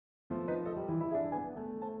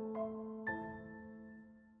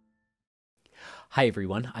Hi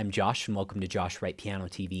everyone, I'm Josh and welcome to Josh Wright Piano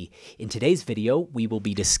TV. In today's video, we will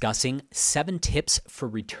be discussing 7 tips for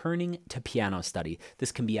returning to piano study.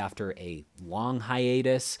 This can be after a long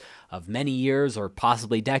hiatus of many years or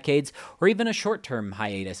possibly decades, or even a short-term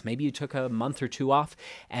hiatus. Maybe you took a month or two off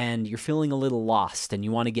and you're feeling a little lost and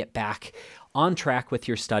you want to get back on track with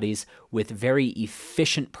your studies with very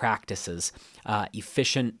efficient practices,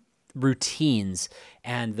 efficient routines,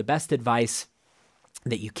 and the best advice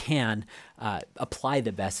that you can, apply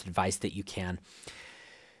the best advice that you can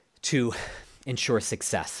to ensure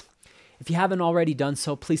success. If you haven't already done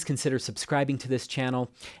so, please consider subscribing to this channel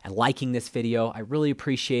and liking this video. I really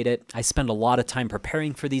appreciate it. I spend a lot of time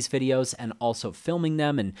preparing for these videos and also filming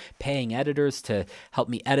them and paying editors to help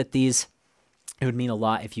me edit these. It would mean a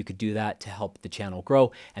lot if you could do that to help the channel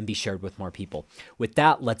grow and be shared with more people. With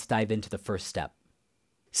that, let's dive into the first step.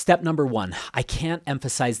 Step number 1, I can't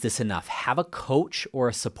emphasize this enough. Have a coach or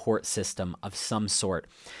a support system of some sort.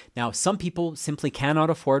 Now, some people simply cannot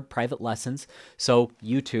afford private lessons, so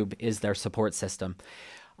YouTube is their support system.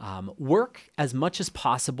 Work as much as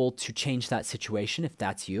possible to change that situation if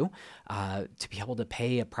that's you, to be able to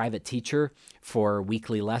pay a private teacher for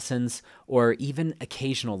weekly lessons or even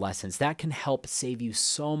occasional lessons. That can help save you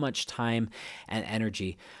so much time and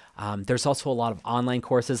energy. There's also a lot of online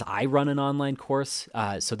courses. I run an online course,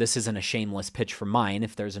 so this isn't a shameless pitch for mine.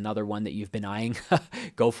 If there's another one that you've been eyeing,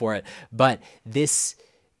 go for it. But this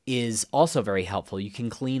is also very helpful. You can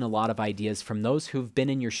glean a lot of ideas from those who've been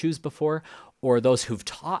in your shoes before or those who've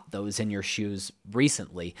taught those in your shoes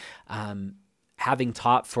recently. Having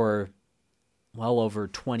taught for well over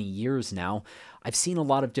 20 years now, I've seen a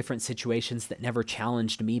lot of different situations that never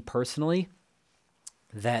challenged me personally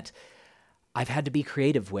that I've had to be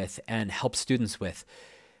creative with and help students with.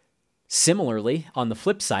 Similarly, on the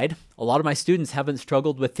flip side, a lot of my students haven't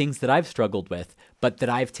struggled with things that I've struggled with, but that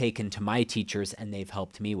I've taken to my teachers and they've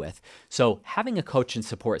helped me with. So having a coach and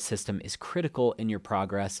support system is critical in your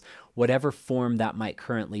progress, whatever form that might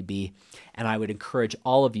currently be. And I would encourage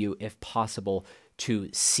all of you, if possible, to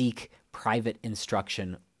seek private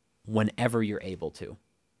instruction whenever you're able to.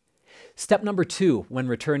 Step number 2, when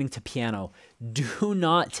returning to piano, do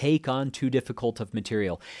not take on too difficult of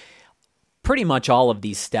material. Pretty much all of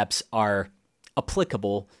these steps are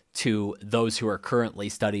applicable to those who are currently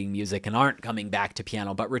studying music and aren't coming back to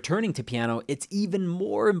piano. But returning to piano, it's even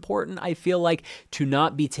more important, I feel like, to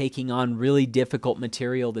not be taking on really difficult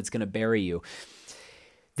material that's going to bury you.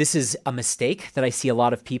 This is a mistake that I see a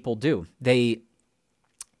lot of people do. That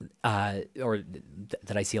I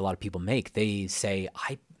see a lot of people make. They say,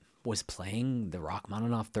 I was playing the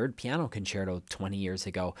Rachmaninoff Third Piano Concerto 20 years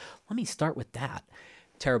ago. Let me start with that.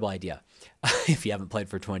 Terrible idea if you haven't played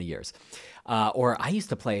for 20 years. Or I used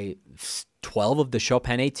to play 12 of the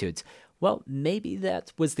Chopin Etudes. Well, maybe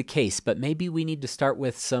that was the case, but maybe we need to start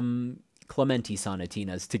with some Clementi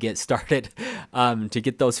sonatinas to get started, to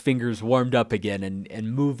get those fingers warmed up again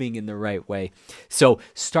and moving in the right way. So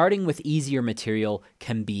starting with easier material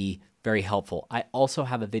can be very helpful. I also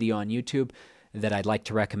have a video on YouTube that I'd like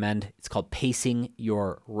to recommend. It's called Pacing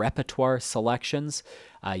Your Repertoire Selections.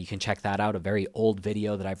 You can check that out, a very old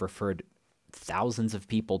video that I've referred thousands of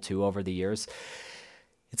people to over the years.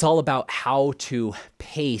 It's all about how to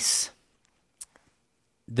pace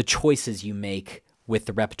the choices you make with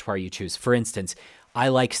the repertoire you choose. For instance, I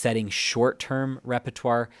like setting short-term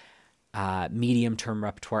repertoire, medium-term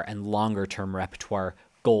repertoire, and longer-term repertoire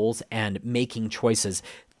goals and making choices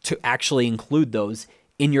to actually include those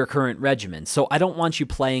in your current regimen. So I don't want you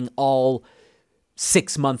playing all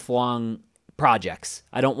 6-month-long projects.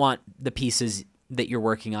 I don't want the pieces that you're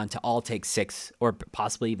working on to all take 6 or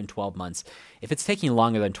possibly even 12 months. If it's taking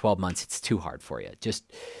longer than 12 months, it's too hard for you.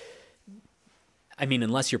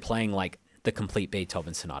 Unless you're playing like the complete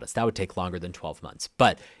Beethoven sonatas, that would take longer than 12 months.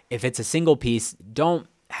 But if it's a single piece, don't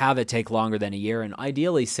have it take longer than a year and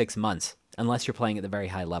ideally 6 months, unless you're playing at the very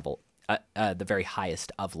high level, the very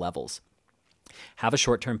highest of levels. Have a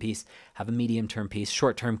short-term piece, have a medium-term piece.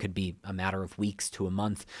 Short-term could be a matter of weeks to a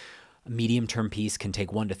month. A medium-term piece can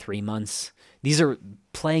take 1 to 3 months. These are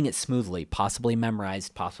playing it smoothly, possibly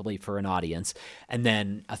memorized, possibly for an audience, and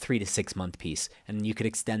then a 3 to 6 month piece. And you could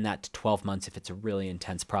extend that to 12 months if it's a really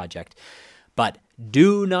intense project. But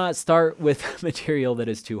do not start with material that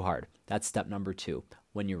is too hard. That's step number 2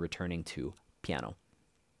 when you're returning to piano.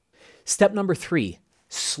 Step number 3,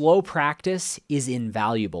 slow practice is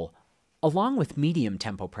invaluable. Along with medium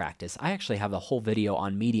tempo practice, I actually have a whole video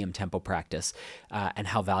on medium tempo practice and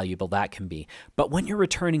how valuable that can be. But when you're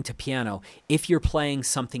returning to piano, if you're playing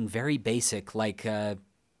something very basic like, I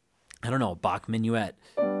don't know, Bach Minuet,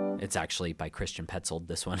 It's actually by Christian Petzold,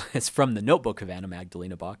 this one. It's from the Notebook of Anna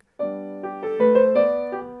Magdalena Bach.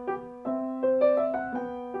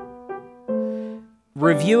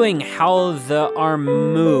 reviewing how the arm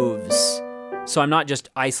moves. So I'm not just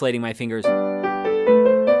isolating my fingers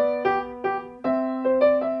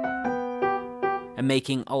and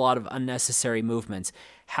making a lot of unnecessary movements.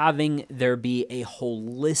 Having there be a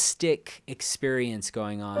holistic experience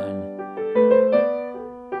going on.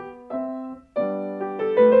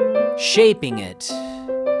 Shaping it.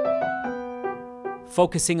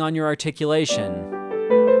 Focusing on your articulation.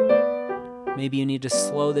 Maybe you need to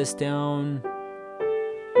slow this down.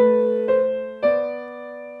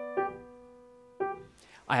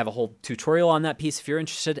 I have a whole tutorial on that piece if you're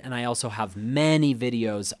interested, and I also have many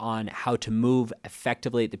videos on how to move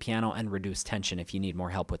effectively at the piano and reduce tension if you need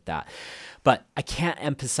more help with that. But I can't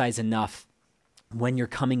emphasize enough, when you're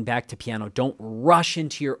coming back to piano, don't rush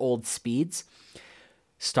into your old speeds.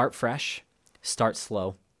 Start fresh, start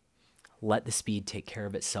slow. Let the speed take care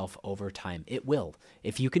of itself over time. It will.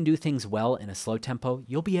 If you can do things well in a slow tempo,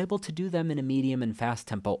 you'll be able to do them in a medium and fast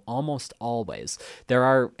tempo almost always. There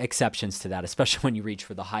are exceptions to that, especially when you reach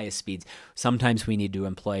for the highest speeds. Sometimes we need to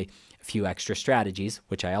employ a few extra strategies,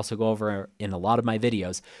 which I also go over in a lot of my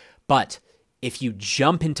videos. But if you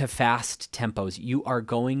jump into fast tempos, you are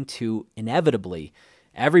going to inevitably,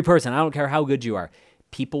 every person, I don't care how good you are,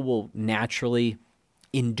 people will naturally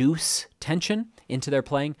induce tension into their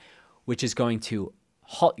playing, which is going to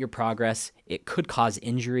halt your progress. It could cause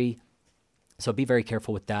injury. So be very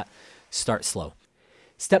careful with that. Start slow.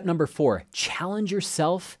 Step number 4, challenge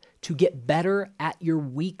yourself to get better at your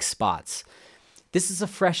weak spots. This is a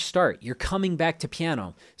fresh start. You're coming back to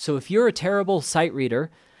piano. So if you're a terrible sight reader,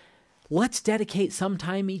 let's dedicate some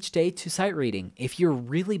time each day to sight reading. If you're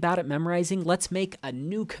really bad at memorizing, let's make a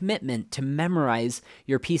new commitment to memorize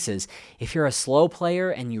your pieces. If you're a slow player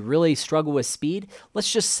and you really struggle with speed,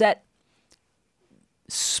 let's just set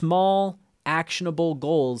small, actionable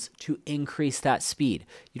goals to increase that speed.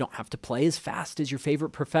 You don't have to play as fast as your favorite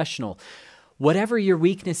professional. Whatever your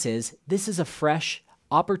weakness is, this is a fresh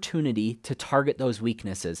opportunity to target those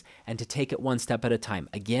weaknesses and to take it one step at a time.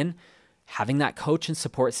 Again, having that coach and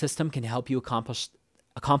support system can help you accomplish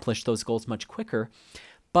those goals much quicker,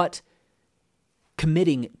 but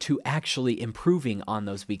committing to actually improving on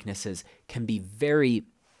those weaknesses can be very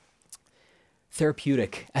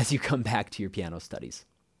therapeutic as you come back to your piano studies.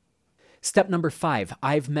 Step number 5,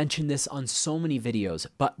 I've mentioned this on so many videos,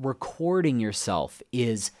 but recording yourself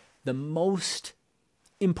is the most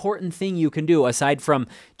important thing you can do aside from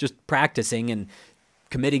just practicing and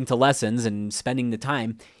committing to lessons and spending the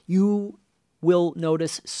time. You will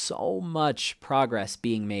notice so much progress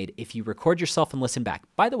being made if you record yourself and listen back.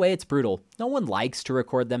 By the way, it's brutal. No one likes to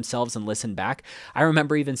record themselves and listen back. I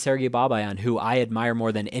remember even Sergei Babayan, who I admire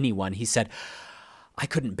more than anyone, he said, I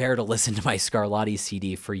couldn't bear to listen to my Scarlatti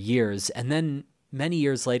CD for years. And then many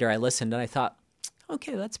years later, I listened and I thought,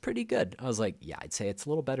 okay, that's pretty good. I was like, yeah, I'd say it's a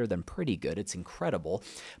little better than pretty good. It's incredible.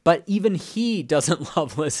 But even he doesn't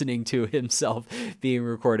love listening to himself being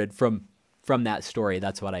recorded from that story.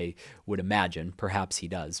 That's what I would imagine. Perhaps he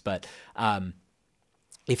does. But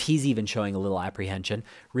if he's even showing a little apprehension,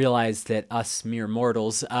 realize that us mere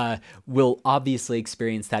mortals will obviously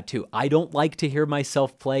experience that too. I don't like to hear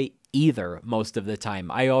myself play either most of the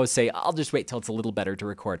time. I always say, I'll just wait till it's a little better to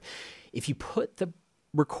record. If you put the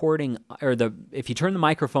recording if you turn the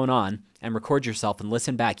microphone on and record yourself and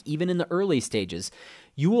listen back, even in the early stages,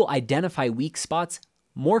 you will identify weak spots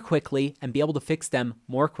more quickly and be able to fix them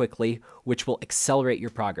more quickly, which will accelerate your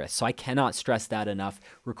progress. So I cannot stress that enough.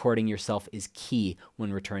 Recording yourself is key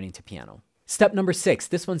when returning to piano. Step number 6,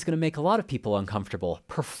 this one's going to make a lot of people uncomfortable.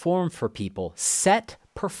 Perform for people. Set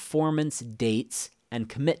performance dates and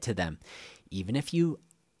commit to them. Even if you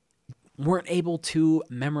weren't able to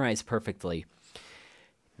memorize perfectly,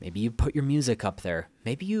 maybe you put your music up there.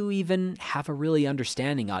 Maybe you even have a really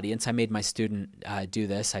understanding audience. I made my student do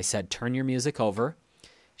this. I said, turn your music over.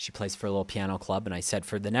 She plays for a little piano club. And I said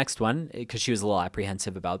for the next one, because she was a little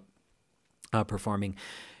apprehensive about performing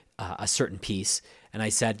a certain piece. And I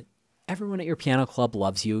said, everyone at your piano club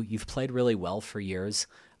loves you. You've played really well for years.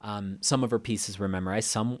 Some of her pieces were memorized,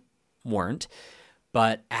 some weren't.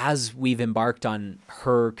 But as we've embarked on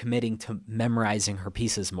her committing to memorizing her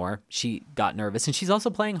pieces more, she got nervous. And she's also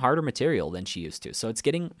playing harder material than she used to. So it's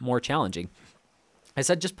getting more challenging. I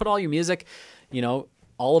said, just put all your music,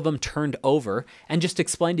 all of them turned over, and just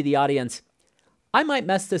explain to the audience, I might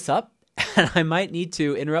mess this up, and I might need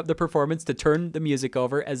to interrupt the performance to turn the music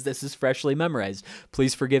over as this is freshly memorized.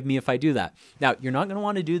 Please forgive me if I do that. Now, you're not going to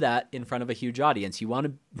want to do that in front of a huge audience. You want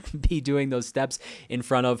to be doing those steps in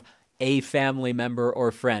front of a family member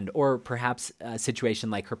or friend, or perhaps a situation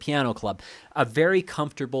like her piano club, a very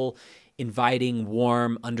comfortable inviting,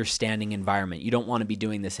 warm, understanding environment. You don't want to be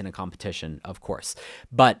doing this in a competition, of course,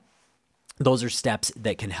 but those are steps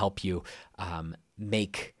that can help you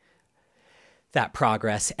make that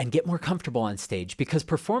progress and get more comfortable on stage, because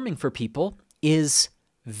performing for people is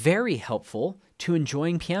very helpful to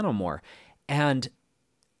enjoying piano more. And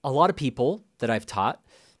a lot of people that I've taught,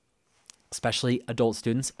 especially adult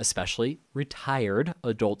students, especially retired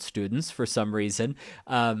adult students for some reason,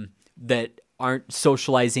 that aren't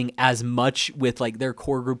socializing as much with like their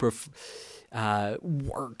core group of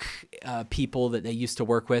work people that they used to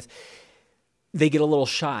work with, they get a little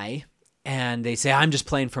shy and they say, I'm just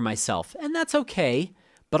playing for myself. And that's okay.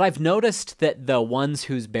 But I've noticed that the ones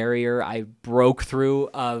whose barrier I broke through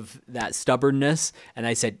of that stubbornness, and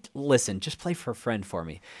I said, listen, just play for a friend for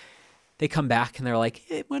me. They come back and they're like,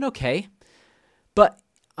 it went okay, but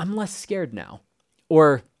I'm less scared now.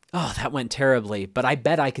 Or, oh, that went terribly, but I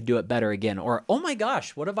bet I could do it better again. Or, oh my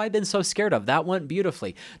gosh, what have I been so scared of? That went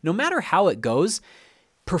beautifully. No matter how it goes,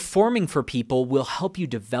 performing for people will help you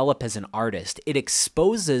develop as an artist. It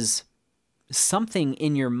exposes something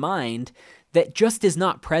in your mind that just is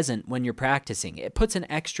not present when you're practicing. It puts an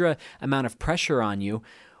extra amount of pressure on you,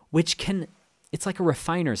 which it's like a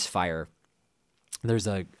refiner's fire. There's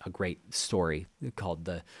a great story called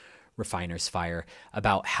The Refiner's Fire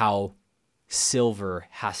about how silver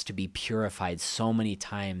has to be purified so many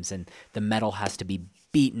times and the metal has to be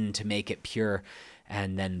beaten to make it pure.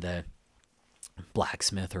 And then the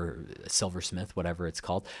blacksmith or silversmith, whatever it's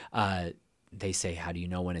called, they say, how do you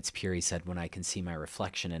know when it's pure? He said, when I can see my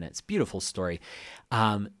reflection in it. It's a beautiful story.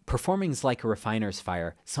 Performing is like a refiner's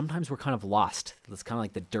fire. Sometimes we're kind of lost. It's kind of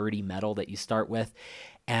like the dirty metal that you start with,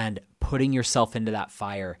 and putting yourself into that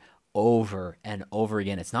fire over and over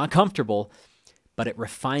again. It's not comfortable, but it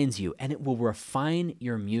refines you, and it will refine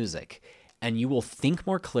your music, and you will think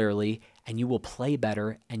more clearly, and you will play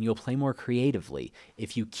better, and you'll play more creatively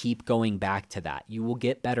if you keep going back to that. You will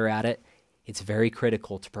get better at it. It's very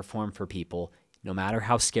critical to perform for people. No matter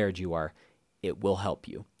how scared you are, it will help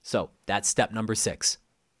you. So that's step number 6.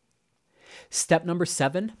 Step number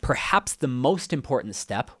 7, perhaps the most important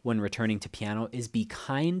step when returning to piano, is be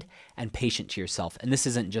kind and patient to yourself. And this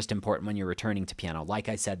isn't just important when you're returning to piano. Like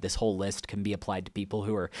I said, this whole list can be applied to people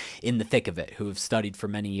who are in the thick of it, who have studied for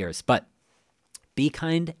many years. But be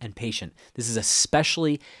kind and patient. This is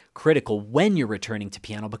especially critical when you're returning to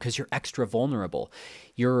piano because you're extra vulnerable.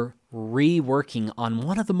 You're reworking on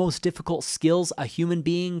one of the most difficult skills a human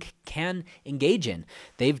being can engage in.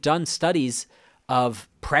 They've done studies of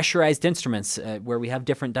pressurized instruments where we have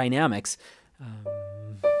different dynamics.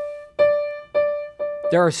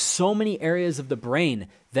 There are so many areas of the brain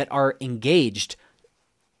that are engaged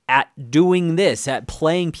at doing this, at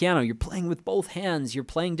playing piano. You're playing with both hands. You're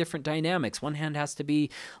playing different dynamics. One hand has to be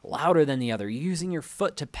louder than the other. You're using your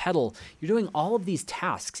foot to pedal. You're doing all of these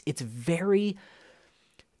tasks. It's very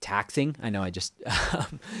taxing. I know I just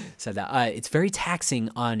said that. It's very taxing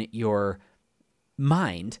on your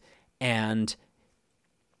mind, and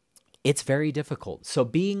it's very difficult. So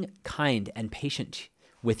being kind and patient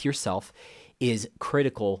with yourself is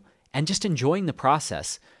critical, and just enjoying the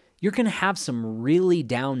process. You're going to have some really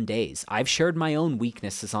down days. I've shared my own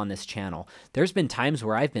weaknesses on this channel. There's been times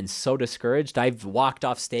where I've been so discouraged, I've walked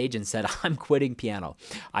off stage and said, I'm quitting piano.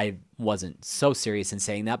 I wasn't so serious in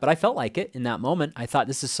saying that, but I felt like it in that moment. I thought,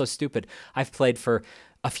 this is so stupid. I've played for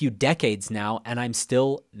a few decades now, and I'm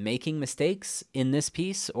still making mistakes in this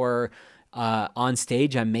piece, or on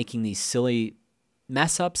stage, I'm making these silly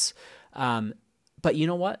mess ups. But you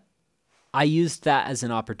know what? I used that as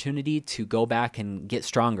an opportunity to go back and get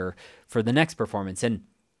stronger for the next performance. And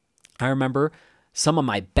I remember some of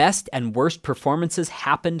my best and worst performances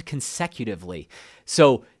happened consecutively.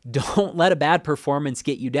 So don't let a bad performance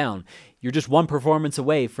get you down. You're just one performance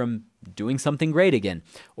away from doing something great again,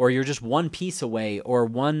 or you're just one piece away or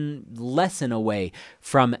one lesson away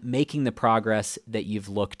from making the progress that you've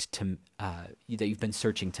looked to, that you've been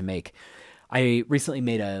searching to make. I recently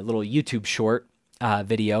made a little YouTube short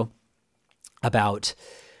video about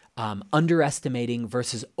underestimating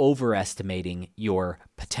versus overestimating your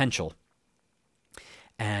potential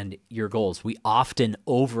and your goals. We often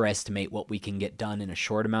overestimate what we can get done in a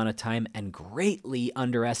short amount of time and greatly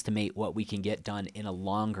underestimate what we can get done in a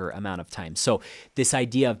longer amount of time. So this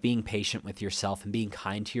idea of being patient with yourself and being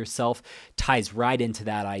kind to yourself ties right into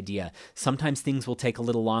that idea. Sometimes things will take a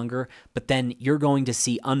little longer, but then you're going to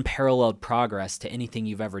see unparalleled progress to anything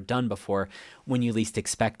you've ever done before when you least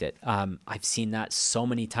expect it. I've seen that so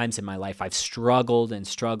many times in my life. I've struggled and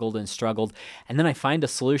struggled and struggled, and then I find a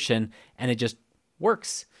solution and it just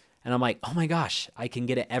works. And I'm like, oh my gosh, I can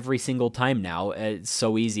get it every single time now. It's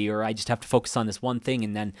so easy. Or I just have to focus on this one thing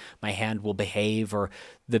and then my hand will behave, or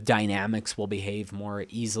the dynamics will behave more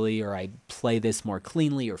easily, or I play this more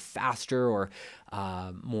cleanly or faster or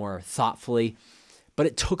more thoughtfully. But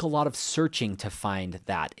it took a lot of searching to find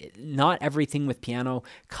that. Not everything with piano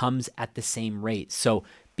comes at the same rate. So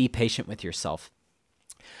be patient with yourself.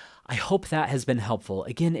 I hope that has been helpful.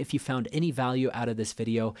 Again, if you found any value out of this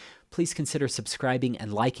video, please consider subscribing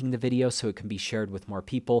and liking the video so it can be shared with more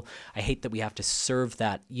people. I hate that we have to serve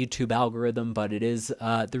that YouTube algorithm, but it is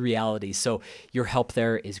the reality. So your help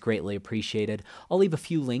there is greatly appreciated. I'll leave a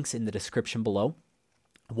few links in the description below.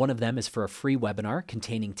 One of them is for a free webinar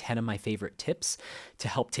containing 10 of my favorite tips to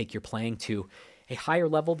help take your playing to a higher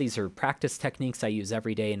level. These are practice techniques I use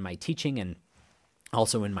every day in my teaching and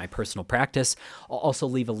also in my personal practice. I'll also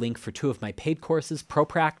leave a link for 2 of my paid courses, Pro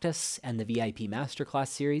Practice and the VIP Masterclass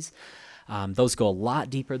series. Those go a lot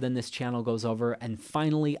deeper than this channel goes over. And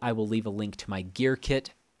finally, I will leave a link to my gear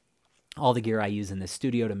kit, all the gear I use in the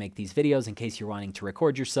studio to make these videos in case you're wanting to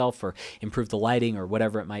record yourself or improve the lighting or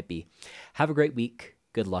whatever it might be. Have a great week.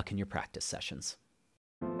 Good luck in your practice sessions.